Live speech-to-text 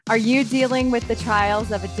Are you dealing with the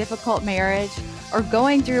trials of a difficult marriage or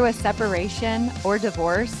going through a separation or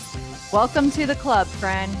divorce? Welcome to the club,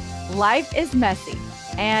 friend. Life is messy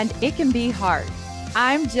and it can be hard.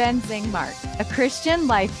 I'm Jen Zingmark, a Christian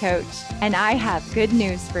life coach, and I have good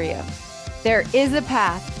news for you. There is a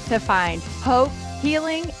path to find hope,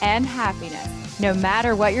 healing, and happiness, no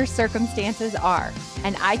matter what your circumstances are,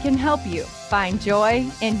 and I can help you find joy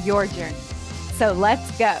in your journey. So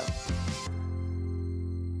let's go.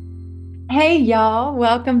 Hey, y'all,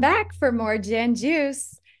 welcome back for more Gen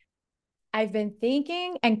Juice. I've been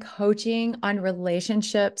thinking and coaching on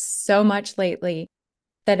relationships so much lately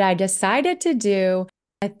that I decided to do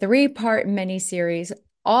a 3-part mini series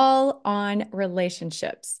all on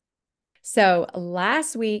relationships. So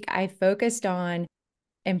last week, I focused on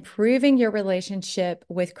improving your relationship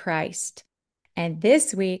with Christ. And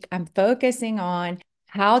this week, I'm focusing on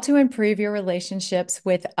how to improve your relationships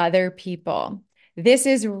with other people. This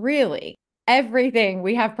is really everything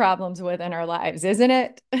we have problems with in our lives, isn't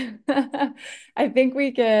it? I think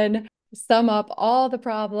we can sum up all the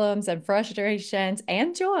problems and frustrations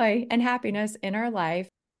and joy and happiness in our life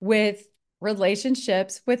with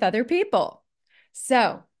relationships with other people.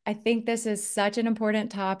 So I think this is such an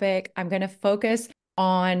important topic. I'm going to focus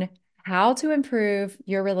on how to improve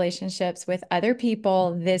your relationships with other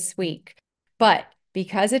people this week. But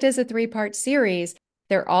because it is a 3-part series,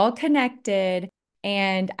 they're all connected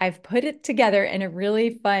and I've put it together in a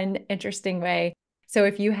really fun, interesting way. So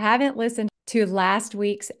if you haven't listened to last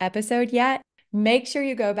week's episode yet, make sure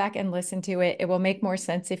you go back and listen to it. It will make more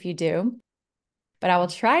sense if you do. But I will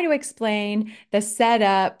try to explain the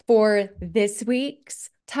setup for this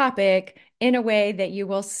week's topic in a way that you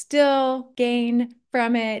will still gain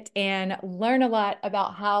from it and learn a lot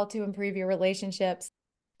about how to improve your relationships.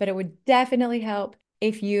 But it would definitely help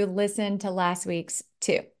if you listen to last week's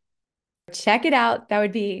too. Check it out. That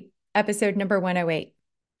would be episode number 108.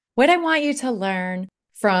 What I want you to learn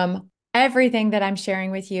from everything that I'm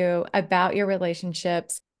sharing with you about your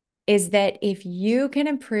relationships is that if you can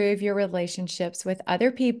improve your relationships with other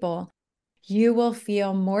people, you will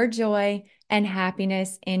feel more joy and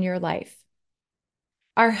happiness in your life.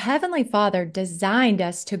 Our Heavenly Father designed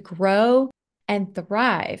us to grow and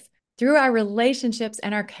thrive through our relationships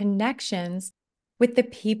and our connections with the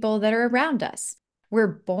people that are around us. We're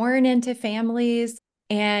born into families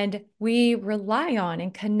and we rely on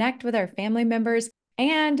and connect with our family members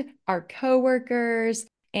and our coworkers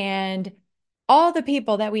and all the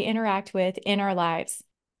people that we interact with in our lives.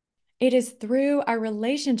 It is through our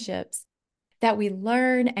relationships that we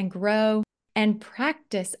learn and grow and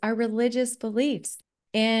practice our religious beliefs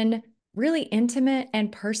in really intimate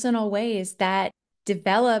and personal ways that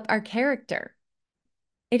develop our character.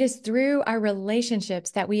 It is through our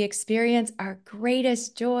relationships that we experience our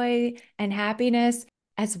greatest joy and happiness,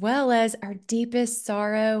 as well as our deepest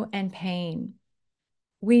sorrow and pain.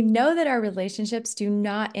 We know that our relationships do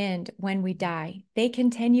not end when we die. They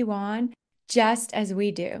continue on just as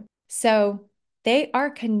we do. So they are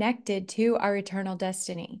connected to our eternal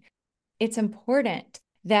destiny. It's important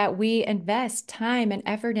that we invest time and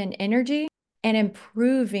effort and energy in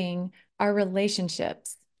improving our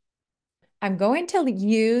relationships. I'm going to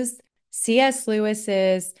use C.S.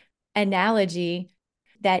 Lewis's analogy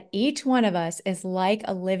that each one of us is like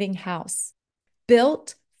a living house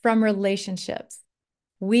built from relationships.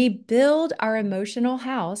 We build our emotional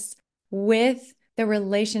house with the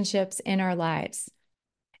relationships in our lives.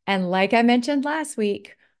 And like I mentioned last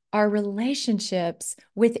week, our relationships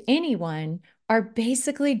with anyone are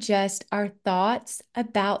basically just our thoughts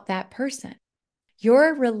about that person.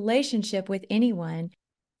 Your relationship with anyone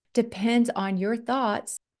depends on your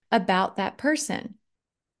thoughts about that person.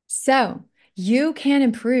 So you can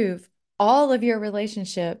improve all of your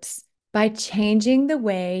relationships by changing the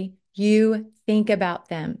way you think about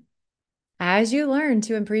them. As you learn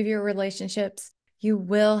to improve your relationships, you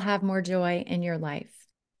will have more joy in your life.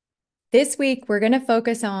 This week, we're going to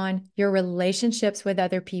focus on your relationships with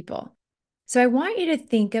other people. So I want you to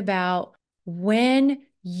think about when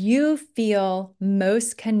you feel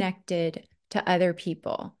most connected to other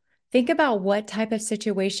people. Think about what type of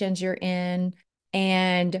situations you're in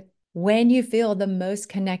and when you feel the most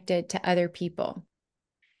connected to other people.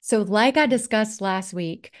 So, like I discussed last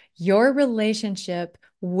week, your relationship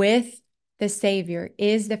with the Savior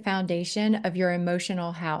is the foundation of your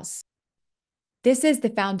emotional house. This is the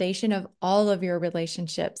foundation of all of your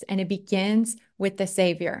relationships, and it begins with the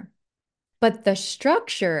Savior. But the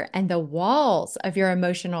structure and the walls of your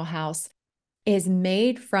emotional house is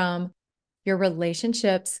made from your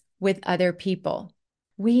relationships with other people.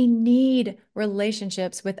 We need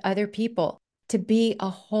relationships with other people to be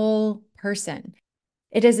a whole person.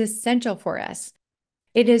 It is essential for us.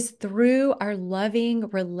 It is through our loving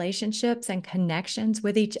relationships and connections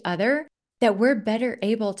with each other that we're better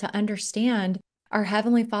able to understand our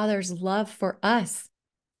Heavenly Father's love for us.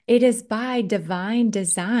 It is by divine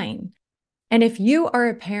design. And if you are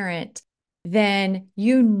a parent, then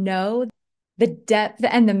you know the depth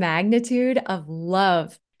and the magnitude of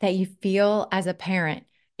love that you feel as a parent.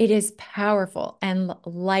 It is powerful and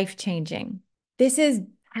life changing. This is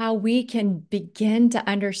how we can begin to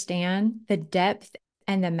understand the depth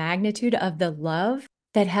and the magnitude of the love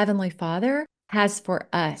that Heavenly Father has for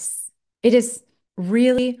us. It is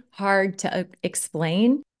really hard to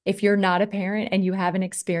explain if you're not a parent and you haven't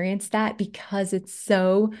experienced that because it's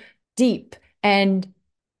so deep and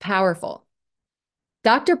powerful.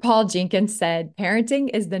 Dr. Paul Jenkins said parenting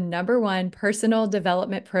is the #1 personal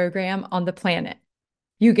development program on the planet.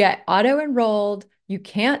 You get auto enrolled, you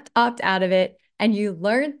can't opt out of it, and you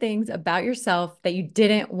learn things about yourself that you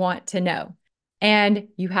didn't want to know. And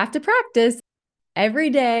you have to practice every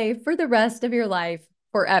day for the rest of your life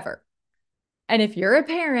forever. And if you're a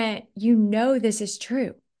parent, you know this is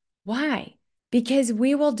true. Why? Because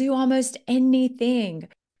we will do almost anything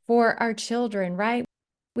for our children, right?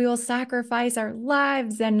 We will sacrifice our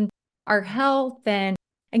lives and our health and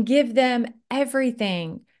give them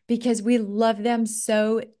everything because we love them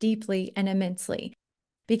so deeply and immensely,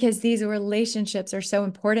 because these relationships are so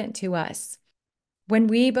important to us. When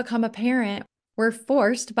we become a parent, we're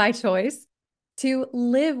forced by choice to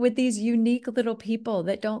live with these unique little people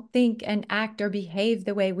that don't think and act or behave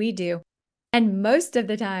the way we do. And most of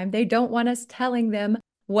the time, they don't want us telling them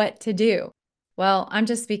what to do. Well, I'm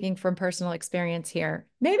just speaking from personal experience here.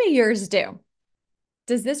 Maybe yours do.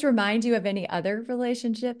 Does this remind you of any other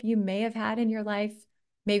relationship you may have had in your life?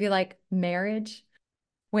 Maybe like marriage?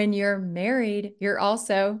 When you're married, you're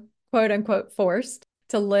also quote unquote forced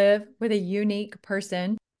to live with a unique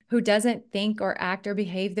person who doesn't think or act or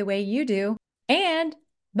behave the way you do. And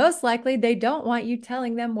most likely, they don't want you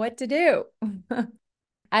telling them what to do.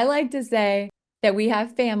 I like to say that we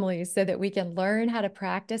have families so that we can learn how to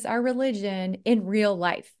practice our religion in real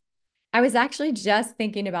life. I was actually just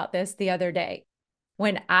thinking about this the other day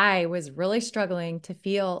when I was really struggling to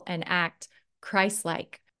feel and act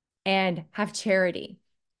Christ-like and have charity.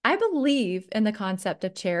 I believe in the concept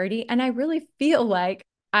of charity, and I really feel like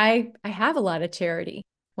I have a lot of charity.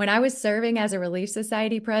 When I was serving as a Relief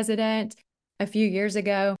Society president a few years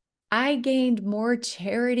ago, I gained more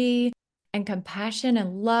charity and compassion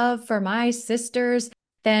and love for my sisters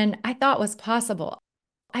than I thought was possible.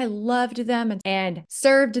 I loved them and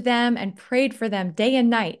served them and prayed for them day and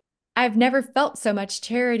night. I've never felt so much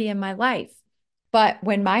charity in my life. But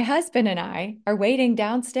when my husband and I are waiting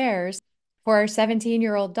downstairs for our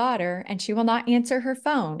 17-year-old daughter, and she will not answer her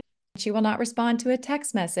phone, she will not respond to a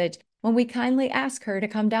text message when we kindly ask her to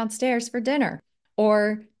come downstairs for dinner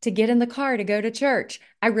or to get in the car to go to church,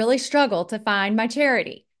 I really struggle to find my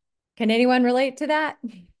charity. Can anyone relate to that?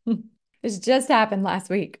 This just happened last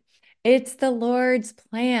week. It's the Lord's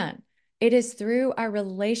plan. It is through our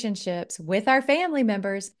relationships with our family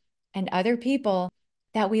members and other people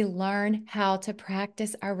that we learn how to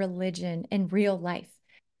practice our religion in real life.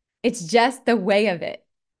 It's just the way of it.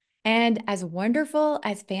 And as wonderful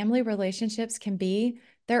as family relationships can be,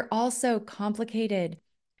 they're also complicated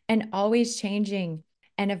and always changing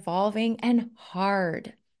and evolving and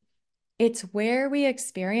hard. It's where we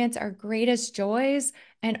experience our greatest joys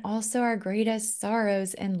and also our greatest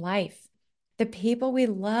sorrows in life. The people we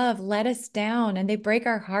love let us down and they break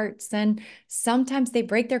our hearts, and sometimes they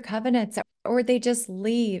break their covenants or they just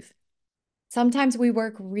leave. Sometimes we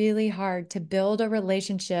work really hard to build a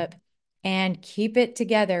relationship and keep it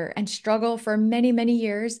together and struggle for many, many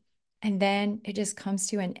years. And then it just comes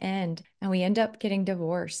to an end and we end up getting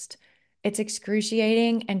divorced. It's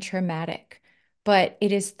excruciating and traumatic, but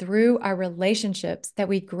it is through our relationships that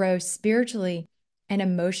we grow spiritually and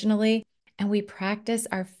emotionally, and we practice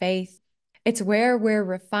our faith. It's where we're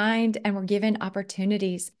refined and we're given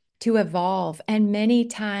opportunities to evolve. And many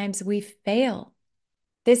times we fail.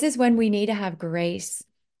 This is when we need to have grace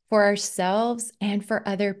for ourselves and for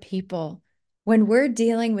other people. When we're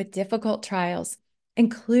dealing with difficult trials,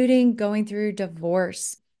 including going through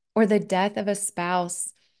divorce or the death of a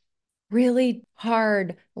spouse, really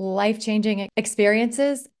hard, life-changing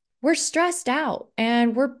experiences, we're stressed out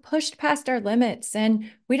and we're pushed past our limits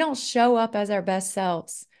and we don't show up as our best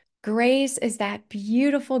selves. Grace is that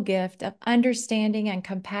beautiful gift of understanding and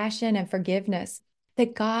compassion and forgiveness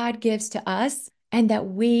that God gives to us and that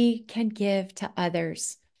we can give to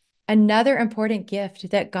others. Another important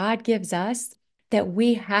gift that God gives us that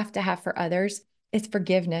we have to have for others is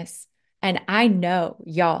forgiveness. And I know,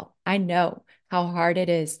 y'all, I know how hard it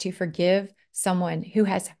is to forgive someone who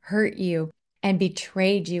has hurt you and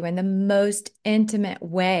betrayed you in the most intimate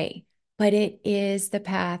way, but it is the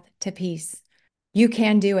path to peace. You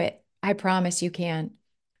can do it. I promise you can.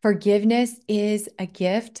 Forgiveness is a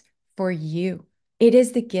gift for you. It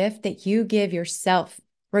is the gift that you give yourself,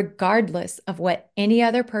 regardless of what any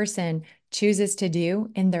other person chooses to do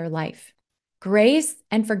in their life. Grace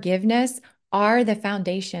and forgiveness are the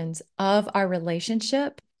foundations of our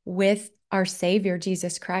relationship with our Savior,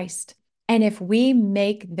 Jesus Christ. And if we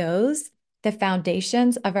make those the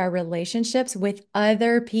foundations of our relationships with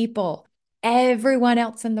other people, everyone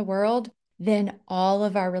else in the world, then all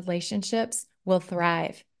of our relationships will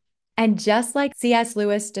thrive. And just like C.S.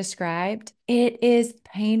 Lewis described, it is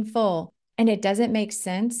painful and it doesn't make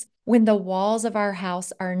sense when the walls of our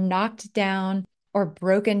house are knocked down or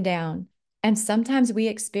broken down. And sometimes we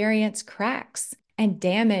experience cracks and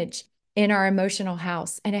damage in our emotional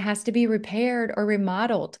house, and it has to be repaired or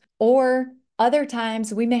remodeled. Or other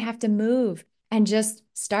times we may have to move and just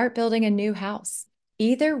start building a new house.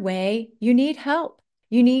 Either way, you need help.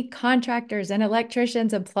 You need contractors and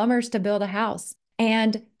electricians and plumbers to build a house.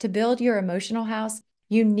 And to build your emotional house,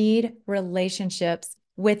 you need relationships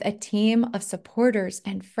with a team of supporters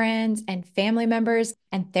and friends and family members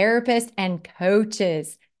and therapists and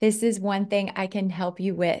coaches. This is one thing I can help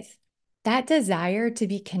you with. That desire to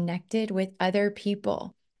be connected with other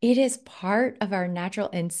people, it is part of our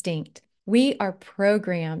natural instinct. We are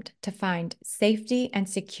programmed to find safety and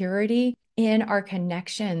security in our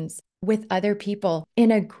connections with other people,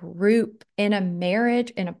 in a group, in a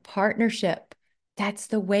marriage, in a partnership. That's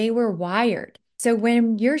the way we're wired. So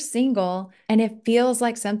when you're single and it feels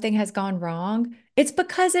like something has gone wrong, it's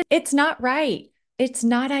because it's not right. It's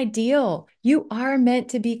not ideal. You are meant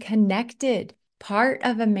to be connected, part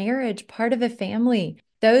of a marriage, part of a family.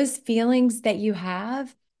 Those feelings that you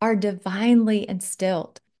have are divinely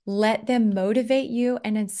instilled. Let them motivate you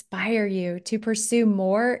and inspire you to pursue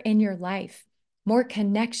more in your life, more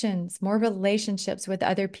connections, more relationships with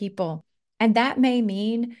other people. And that may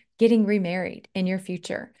mean getting remarried in your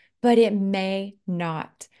future, but it may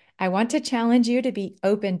not. I want to challenge you to be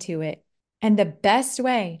open to it. And the best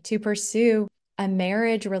way to pursue a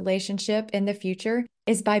marriage relationship in the future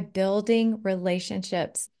is by building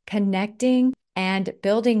relationships, connecting and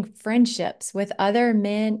building friendships with other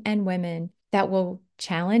men and women that will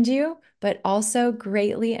challenge you, but also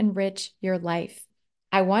greatly enrich your life.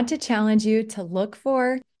 I want to challenge you to look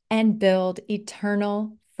for and build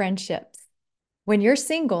eternal friendships. When you're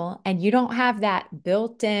single and you don't have that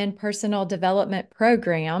built-in personal development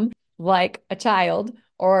program like a child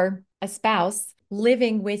or a spouse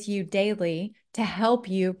living with you daily to help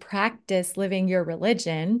you practice living your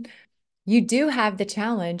religion, you do have the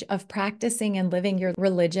challenge of practicing and living your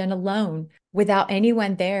religion alone without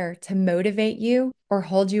anyone there to motivate you or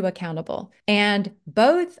hold you accountable. And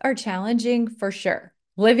both are challenging for sure.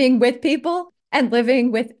 Living with people and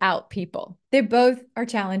living without people. They both are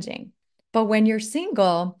challenging. But when you're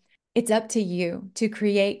single, it's up to you to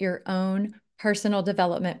create your own personal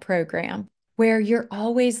development program where you're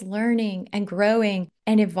always learning and growing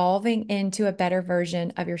and evolving into a better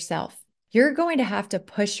version of yourself. You're going to have to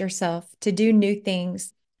push yourself to do new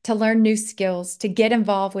things, to learn new skills, to get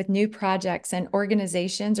involved with new projects and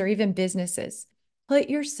organizations or even businesses. Put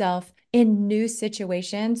yourself in new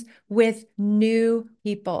situations with new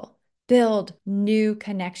people. Build new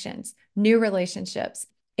connections, new relationships.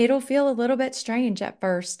 It'll feel a little bit strange at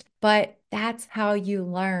first, but that's how you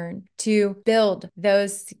learn to build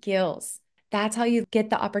those skills. That's how you get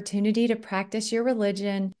the opportunity to practice your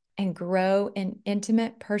religion and grow in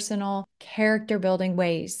intimate, personal, character building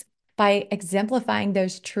ways by exemplifying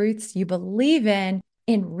those truths you believe in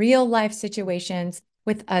real life situations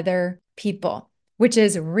with other people, which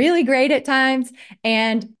is really great at times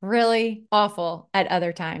and really awful at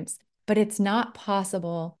other times. But it's not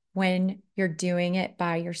possible when you're doing it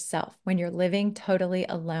by yourself, when you're living totally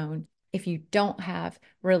alone, if you don't have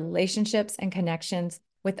relationships and connections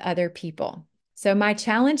with other people. So my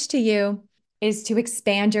challenge to you is to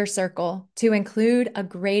expand your circle, to include a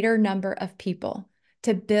greater number of people,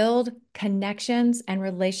 to build connections and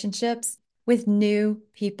relationships with new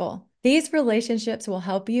people. These relationships will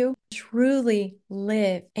help you truly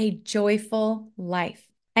live a joyful life.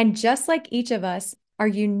 And just like each of us are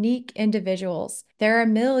unique individuals, there are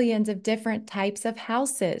millions of different types of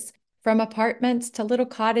houses, from apartments to little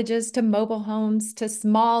cottages to mobile homes to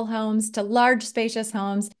small homes to large spacious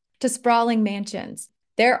homes to sprawling mansions.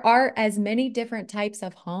 There are as many different types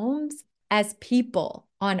of homes as people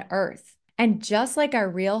on earth. And just like our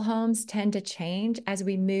real homes tend to change as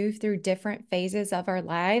we move through different phases of our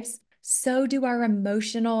lives, so do our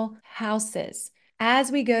emotional houses.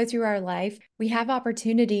 As we go through our life, we have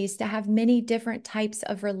opportunities to have many different types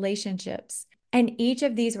of relationships. And each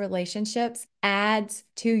of these relationships adds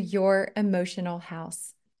to your emotional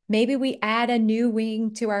house. Maybe we add a new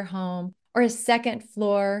wing to our home or a second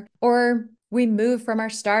floor, or we move from our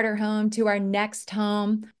starter home to our next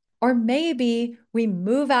home, or maybe we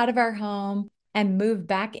move out of our home and move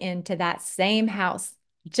back into that same house,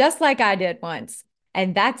 just like I did once.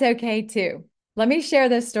 And that's okay too. Let me share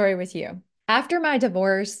this story with you. After my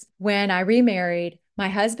divorce, when I remarried, my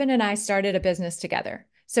husband and I started a business together.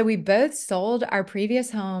 So we both sold our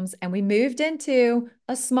previous homes and we moved into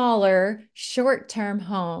a smaller, short-term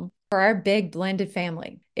home for our big blended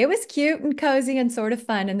family. It was cute and cozy and sort of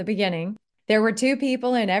fun in the beginning. There were 2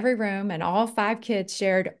 people in every room and all 5 kids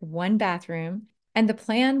shared one bathroom. And the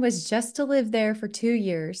plan was just to live there for 2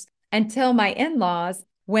 years until my in-laws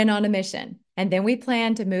went on a mission. And then we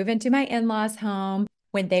planned to move into my in-laws' home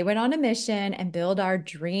when they went on a mission and build our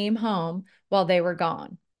dream home while they were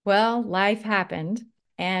gone. Well, life happened,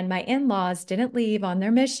 and my in-laws didn't leave on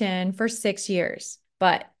their mission for 6 years.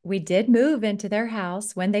 But we did move into their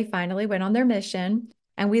house when they finally went on their mission,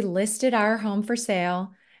 and we listed our home for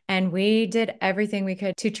sale, and we did everything we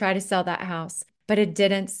could to try to sell that house, but it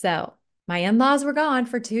didn't sell. My in-laws were gone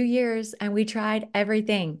for 2 years, and we tried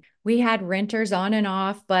everything. We had renters on and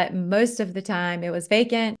off, but most of the time it was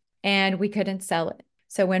vacant, and we couldn't sell it.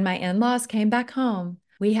 So when my in-laws came back home,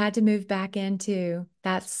 we had to move back into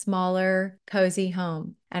that smaller, cozy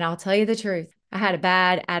home. And I'll tell you the truth, I had a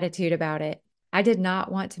bad attitude about it. I did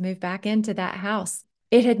not want to move back into that house.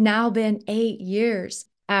 It had now been 8 years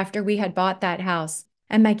after we had bought that house,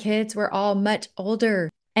 and my kids were all much older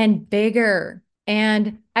and bigger.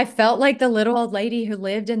 And I felt like the little old lady who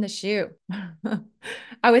lived in the shoe.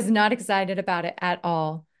 I was not excited about it at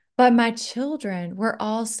all. But my children were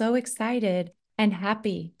all so excited and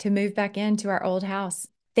happy to move back into our old house.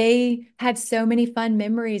 They had so many fun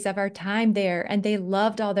memories of our time there, and they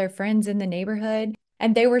loved all their friends in the neighborhood,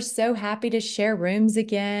 and they were so happy to share rooms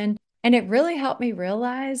again. And it really helped me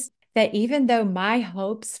realize that even though my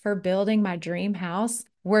hopes for building my dream house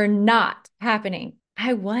were not happening,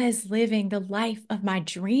 I was living the life of my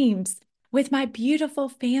dreams with my beautiful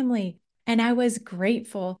family, and I was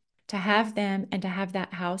grateful to have them and to have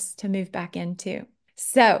that house to move back into.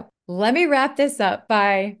 So let me wrap this up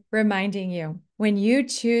by reminding you, when you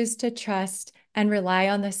choose to trust and rely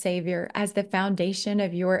on the Savior as the foundation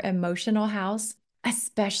of your emotional house,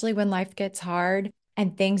 especially when life gets hard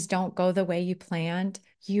and things don't go the way you planned,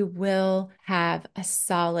 you will have a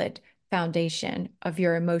solid foundation of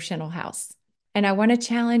your emotional house. And I want to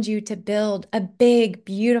challenge you to build a big,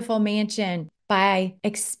 beautiful mansion by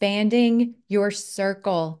expanding your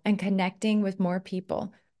circle and connecting with more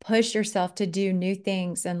people. Push yourself to do new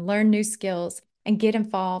things and learn new skills and get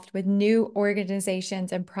involved with new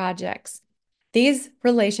organizations and projects. These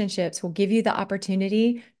relationships will give you the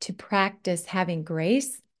opportunity to practice having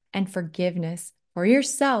grace and forgiveness for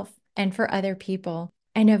yourself and for other people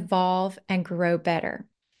and evolve and grow better.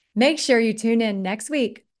 Make sure you tune in next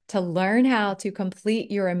week to learn how to complete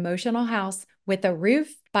your emotional house with a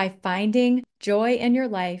roof by finding joy in your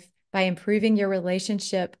life by improving your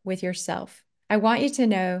relationship with yourself. I want you to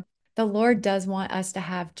know the Lord does want us to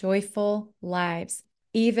have joyful lives,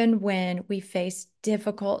 even when we face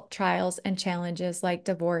difficult trials and challenges like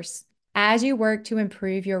divorce. As you work to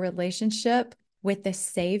improve your relationship with the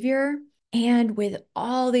Savior and with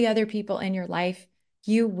all the other people in your life,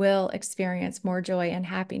 you will experience more joy and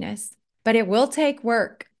happiness. But it will take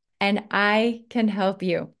work, and I can help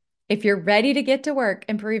you. If you're ready to get to work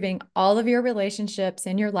improving all of your relationships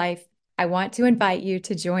in your life, I want to invite you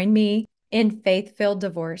to join me in Faith-Filled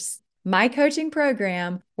Divorce, my coaching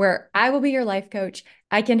program where I will be your life coach.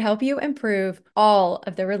 I can help you improve all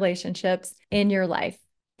of the relationships in your life.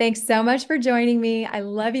 Thanks so much for joining me. I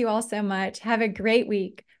love you all so much. Have a great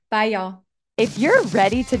week. Bye, y'all. If you're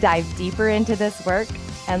ready to dive deeper into this work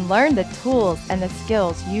and learn the tools and the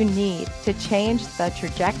skills you need to change the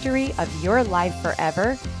trajectory of your life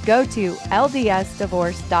forever, go to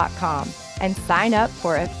ldsdivorce.com and sign up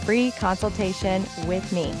for a free consultation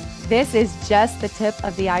with me. This is just the tip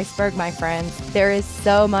of the iceberg, my friends. There is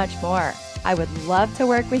so much more. I would love to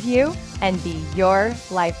work with you and be your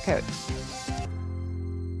life coach.